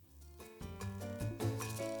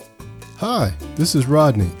Hi, this is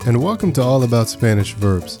Rodney, and welcome to All About Spanish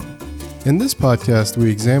Verbs. In this podcast,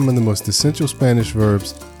 we examine the most essential Spanish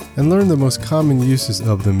verbs and learn the most common uses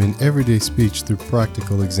of them in everyday speech through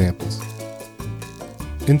practical examples.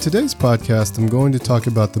 In today's podcast, I'm going to talk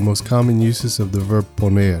about the most common uses of the verb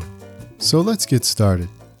poner. So let's get started.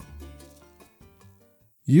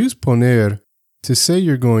 Use poner to say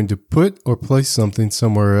you're going to put or place something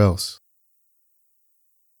somewhere else.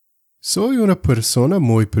 Soy una persona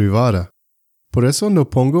muy privada. Por eso no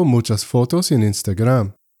pongo muchas fotos en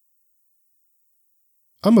Instagram.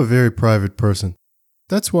 I'm a very private person.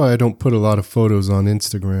 That's why I don't put a lot of photos on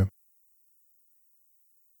Instagram.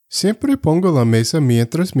 Siempre pongo la mesa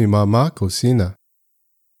mientras mi mamá cocina.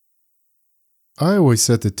 I always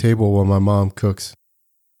set the table while my mom cooks.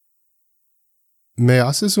 ¿Me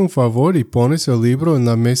haces un favor y pones el libro en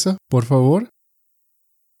la mesa, por favor?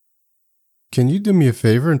 Can you do me a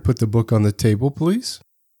favor and put the book on the table, please?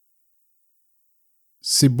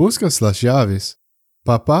 Si buscas las llaves,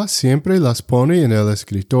 papá siempre las pone en el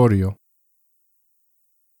escritorio.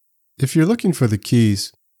 If you're looking for the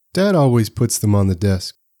keys, Dad always puts them on the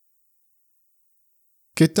desk.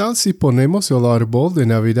 ¿Qué tal si ponemos el árbol de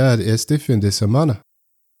Navidad este fin de semana?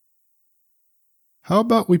 How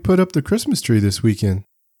about we put up the Christmas tree this weekend?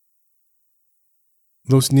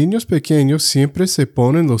 Los niños pequeños siempre se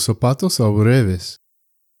ponen los zapatos al revés.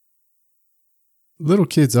 Little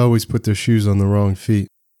kids always put their shoes on the wrong feet.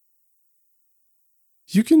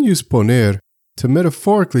 You can use poner to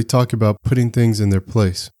metaphorically talk about putting things in their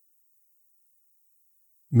place.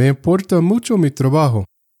 Me importa mucho mi trabajo,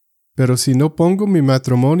 pero si no pongo mi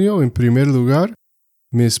matrimonio en primer lugar,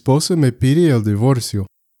 mi esposa me pide el divorcio.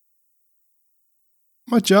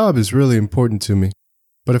 My job is really important to me,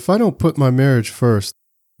 but if I don't put my marriage first,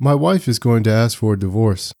 my wife is going to ask for a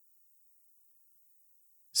divorce.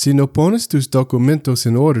 Si no pones tus documentos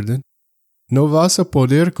en orden, no vas a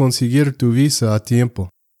poder conseguir tu visa a tiempo.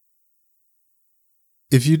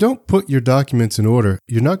 If you don't put your documents in order,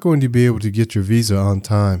 you're not going to be able to get your visa on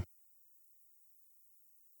time.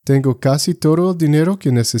 Tengo casi todo el dinero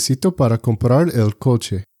que necesito para comprar el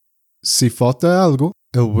coche. Si falta algo,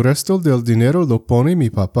 el resto del dinero lo pone mi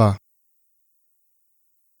papá.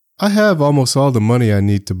 I have almost all the money I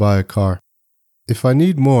need to buy a car. If I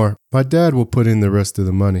need more, my dad will put in the rest of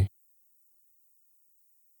the money.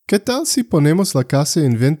 ¿Qué tal si ponemos la casa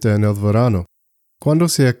en venta en el verano, cuando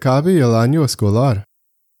se acabe el año escolar?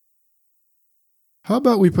 How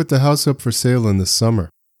about we put the house up for sale in the summer,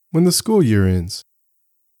 when the school year ends?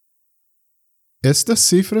 Estas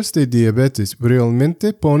cifras de diabetes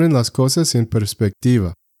realmente ponen las cosas en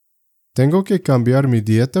perspectiva. Tengo que cambiar mi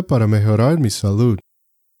dieta para mejorar mi salud.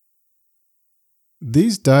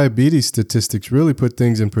 These diabetes statistics really put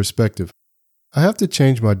things in perspective. I have to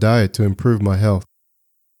change my diet to improve my health.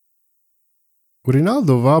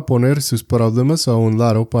 Rinaldo va a poner sus problemas a un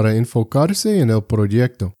lado para enfocarse en el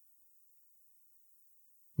proyecto.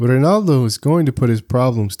 Rinaldo is going to put his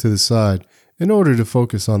problems to the side in order to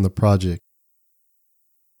focus on the project.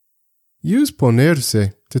 Use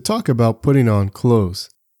ponerse to talk about putting on clothes.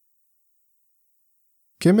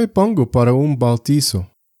 ¿Qué me pongo para un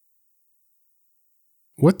bautizo?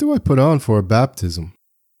 What do I put on for a baptism?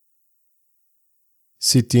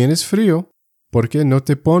 Si tienes frío, ¿por qué no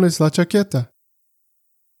te pones la chaqueta?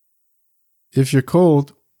 If you're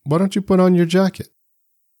cold, why don't you put on your jacket?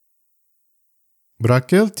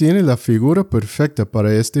 Raquel tiene la figura perfecta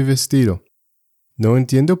para este vestido. No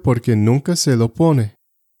entiendo por qué nunca se lo pone.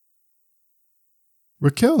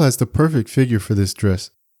 Raquel has the perfect figure for this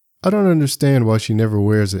dress. I don't understand why she never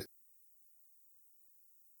wears it.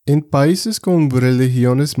 En países con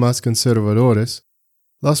religiones más conservadores,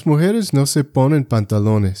 las mujeres no se ponen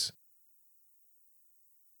pantalones.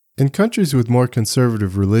 In countries with more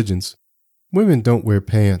conservative religions, women don't wear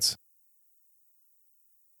pants.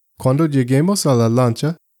 Cuando lleguemos a la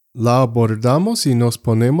lancha, la abordamos y nos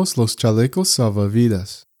ponemos los chalecos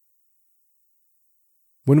salvavidas.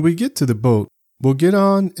 When we get to the boat, we'll get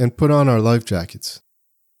on and put on our life jackets.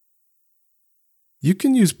 You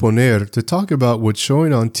can use poner to talk about what's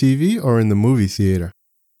showing on TV or in the movie theater.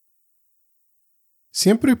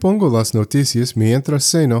 Siempre pongo las noticias mientras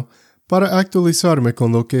ceno para actualizarme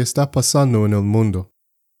con lo que está pasando en el mundo.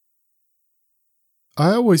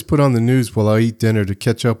 I always put on the news while I eat dinner to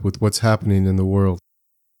catch up with what's happening in the world.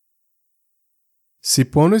 Si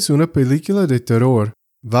pones una película de terror,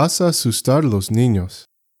 vas a asustar los niños.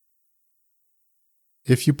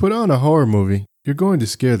 If you put on a horror movie, you're going to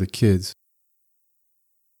scare the kids.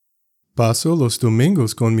 Paso los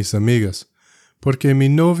domingos con mis amigas, porque mi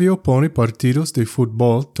novio pone partidos de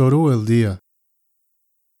fútbol todo el día.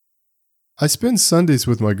 I spend Sundays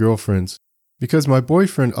with my girlfriends because my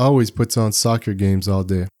boyfriend always puts on soccer games all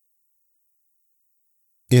day.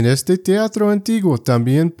 En este teatro antiguo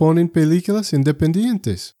también ponen películas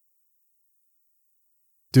independientes.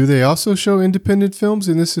 Do they also show independent films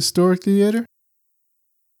in this historic theater?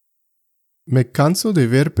 Me canso de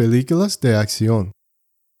ver películas de acción.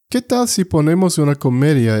 ¿Qué tal si ponemos una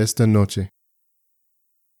comedia esta noche?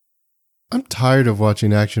 I'm tired of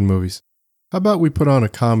watching action movies. How about we put on a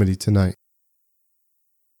comedy tonight?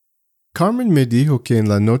 Carmen me dijo que en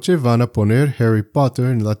la noche van a poner Harry Potter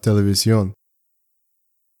en la televisión.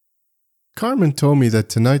 Carmen told me that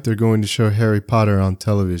tonight they're going to show Harry Potter on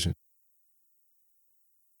television.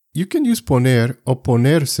 You can use poner o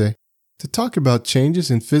ponerse to talk about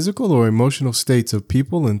changes in physical or emotional states of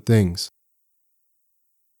people and things.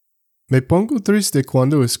 Me pongo triste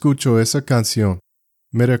cuando escucho esa canción.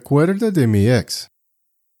 Me recuerda de mi ex.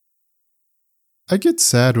 I get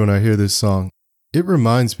sad when I hear this song. It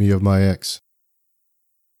reminds me of my ex.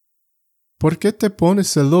 ¿Por qué te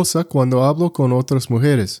pones celosa cuando hablo con otras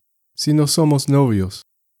mujeres, si no somos novios?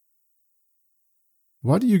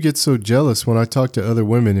 Why do you get so jealous when I talk to other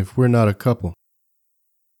women if we're not a couple?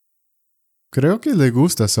 Creo que le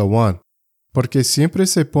gustas a Juan, porque siempre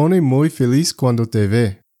se pone muy feliz cuando te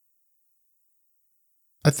ve.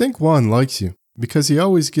 I think Juan likes you, because he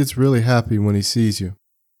always gets really happy when he sees you.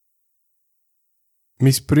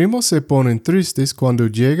 Mis primos se ponen tristes cuando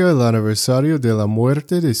llega el aniversario de la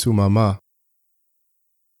muerte de su mamá.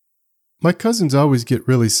 My cousins always get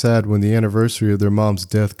really sad when the anniversary of their mom's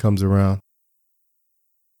death comes around.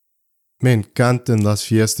 Me encantan las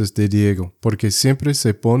fiestas de Diego porque siempre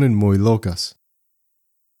se ponen muy locas.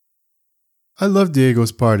 I love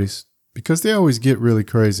Diego's parties because they always get really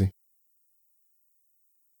crazy.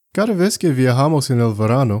 Cada vez que viajamos en el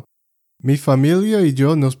verano, mi familia y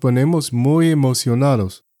yo nos ponemos muy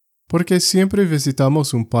emocionados porque siempre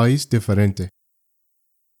visitamos un país diferente.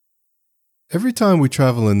 Every time we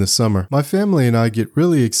travel in the summer, my family and I get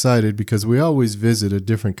really excited because we always visit a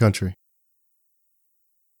different country.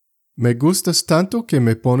 Me gustas tanto que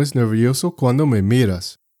me pones nervioso cuando me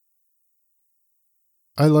miras.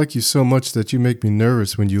 I like you so much that you make me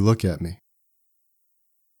nervous when you look at me.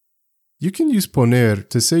 You can use poner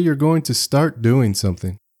to say you're going to start doing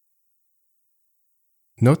something.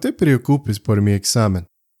 No te preocupes por mi examen.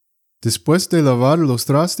 Después de lavar los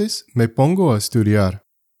trastes, me pongo a estudiar.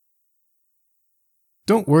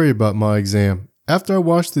 Don't worry about my exam. After I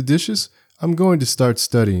wash the dishes, I'm going to start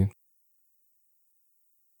studying.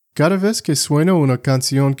 Cada vez que suena una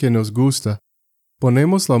canción que nos gusta,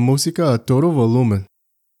 ponemos la música a todo volumen.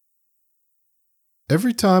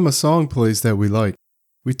 Every time a song plays that we like,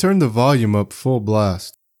 we turn the volume up full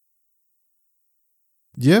blast.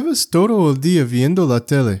 Llevas todo el día viendo la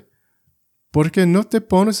tele. ¿Por qué no te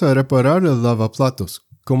pones a reparar el lavaplatos,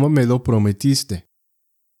 como me lo prometiste?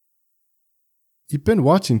 You've been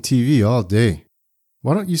watching TV all day.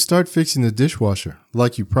 Why don't you start fixing the dishwasher,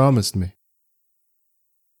 like you promised me?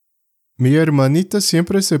 Mi hermanita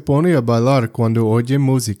siempre se pone a bailar cuando oye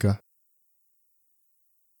música.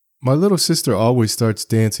 My little sister always starts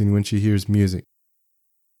dancing when she hears music.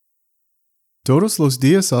 Todos los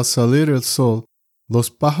días al salir el sol, los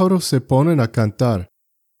pájaros se ponen a cantar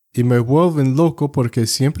y me vuelven loco porque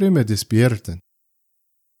siempre me despiertan.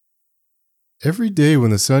 Every day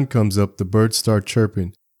when the sun comes up, the birds start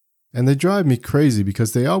chirping, and they drive me crazy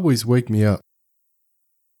because they always wake me up.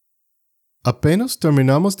 Apenas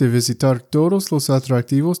terminamos de visitar todos los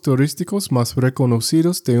atractivos turísticos más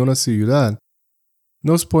reconocidos de una ciudad,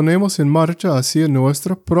 nos ponemos en marcha hacia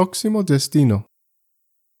nuestro próximo destino.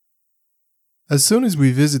 As soon as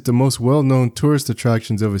we visit the most well-known tourist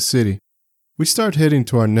attractions of a city, we start heading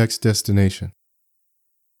to our next destination.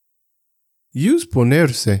 Use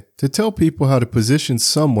ponerse to tell people how to position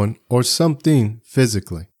someone or something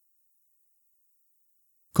physically.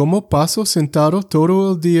 Como paso sentado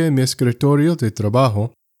todo el día en mi escritorio de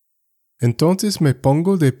trabajo, entonces me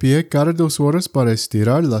pongo de pie cada 2 horas para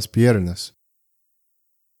estirar las piernas.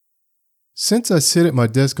 Since I sit at my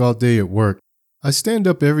desk all day at work, I stand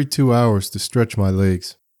up every 2 hours to stretch my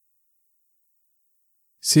legs.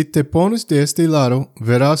 Si te pones de este lado,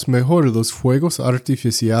 verás mejor los fuegos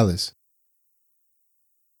artificiales.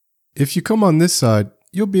 If you come on this side,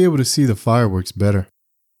 you'll be able to see the fireworks better.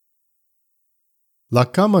 La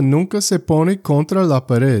cama nunca se pone contra la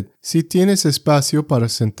pared si tienes espacio para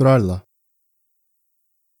centrarla.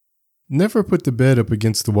 Never put the bed up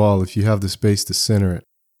against the wall if you have the space to center it.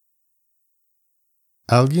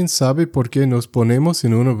 ¿Alguien sabe por qué nos ponemos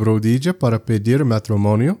en una rodilla para pedir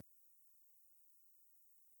matrimonio?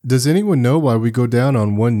 Does anyone know why we go down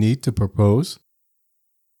on one knee to propose?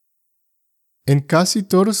 En casi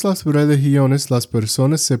todas las religiones las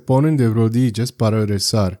personas se ponen de rodillas para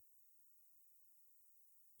rezar.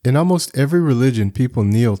 In almost every religion, people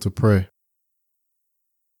kneel to pray.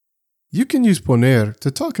 You can use poner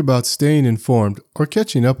to talk about staying informed or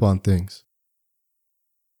catching up on things.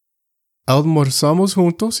 Almorzamos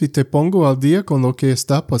juntos y te pongo al día con lo que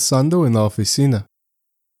está pasando en la oficina.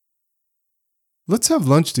 Let's have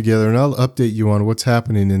lunch together and I'll update you on what's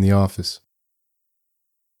happening in the office.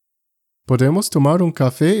 ¿Podemos tomar un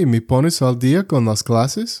café y me pones al día con las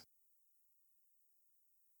clases?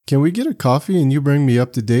 Can we get a coffee and you bring me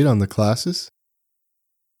up to date on the classes?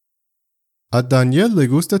 A Daniel le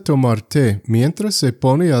gusta tomar té mientras se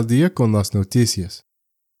pone al día con las noticias.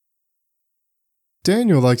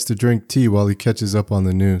 Daniel likes to drink tea while he catches up on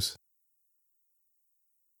the news.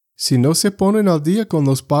 Si no se ponen al día con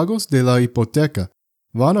los pagos de la hipoteca,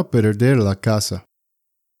 van a perder la casa.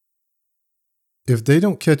 If they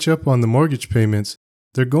don't catch up on the mortgage payments,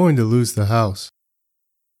 they're going to lose the house.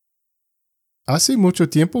 Hace mucho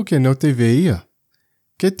tiempo que no te veía.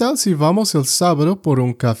 ¿Qué tal si vamos el sábado por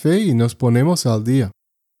un café y nos ponemos al día?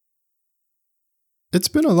 It's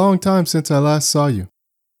been a long time since I last saw you.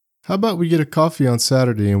 How about we get a coffee on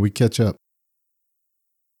Saturday and we catch up?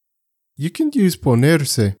 You can use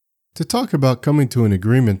ponerse to talk about coming to an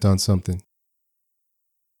agreement on something.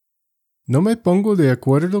 No me pongo de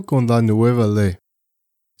acuerdo con la nueva ley.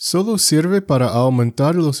 Solo sirve para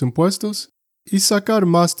aumentar los impuestos y sacar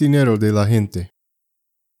más dinero de la gente.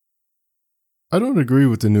 I don't agree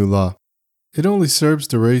with the new law. It only serves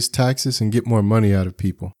to raise taxes and get more money out of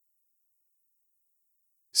people.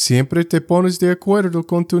 Siempre te pones de acuerdo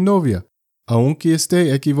con tu novia, aunque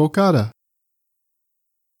esté equivocada.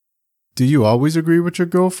 Do you always agree with your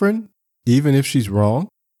girlfriend, even if she's wrong?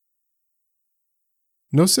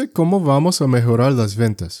 No sé cómo vamos a mejorar las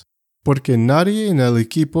ventas, porque nadie en el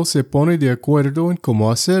equipo se pone de acuerdo en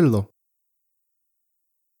cómo hacerlo.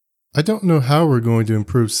 I don't know how we're going to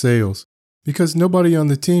improve sales, because nobody on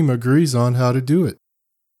the team agrees on how to do it.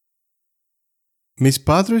 Mis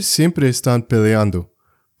padres siempre están peleando,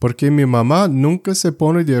 porque mi mamá nunca se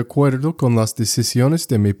pone de acuerdo con las decisiones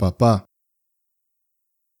de mi papá.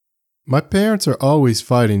 My parents are always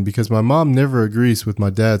fighting because my mom never agrees with my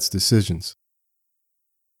dad's decisions.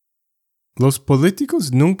 Los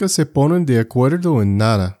políticos nunca se ponen de acuerdo en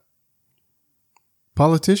nada.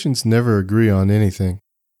 Politicians never agree on anything.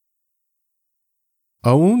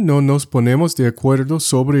 Aún no nos ponemos de acuerdo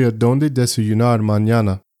sobre a dónde desayunar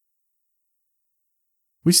mañana.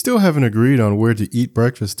 We still haven't agreed on where to eat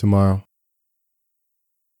breakfast tomorrow.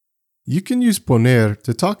 You can use poner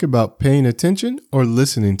to talk about paying attention or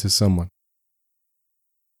listening to someone.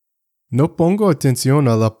 No pongo atención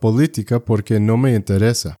a la política porque no me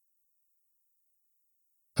interesa.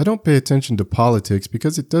 I don't pay attention to politics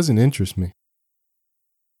because it doesn't interest me.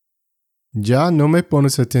 Ya no me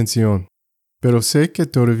pones atención, pero sé que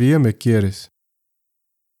todavía me quieres.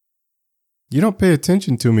 You don't pay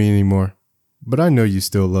attention to me anymore, but I know you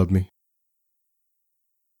still love me.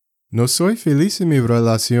 No soy feliz en mi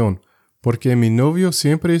relación porque mi novio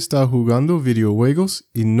siempre está jugando videojuegos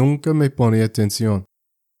y nunca me pone atención.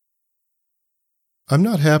 I'm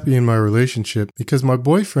not happy in my relationship because my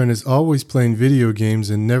boyfriend is always playing video games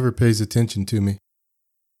and never pays attention to me.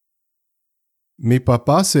 Mi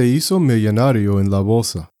papá se hizo millonario en la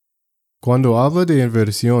bolsa. Cuando habla de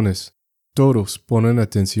inversiones, todos ponen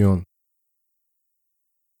atención.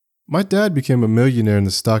 My dad became a millionaire in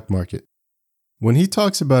the stock market. When he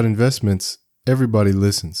talks about investments, everybody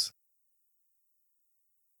listens.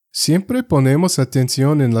 Siempre ponemos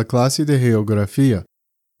atención en la clase de geografía,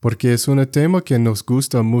 porque es un tema que nos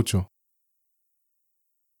gusta mucho.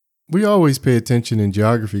 We always pay attention in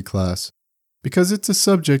geography class, because it's a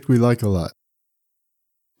subject we like a lot.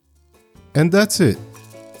 And that's it.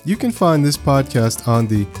 You can find this podcast on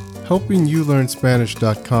the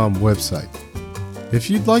helpingyoulearnspanish.com website. If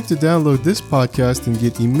you'd like to download this podcast and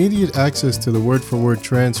get immediate access to the word-for-word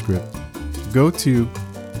transcript, go to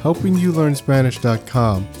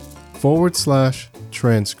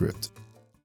helpingyoulearnspanish.com/transcript.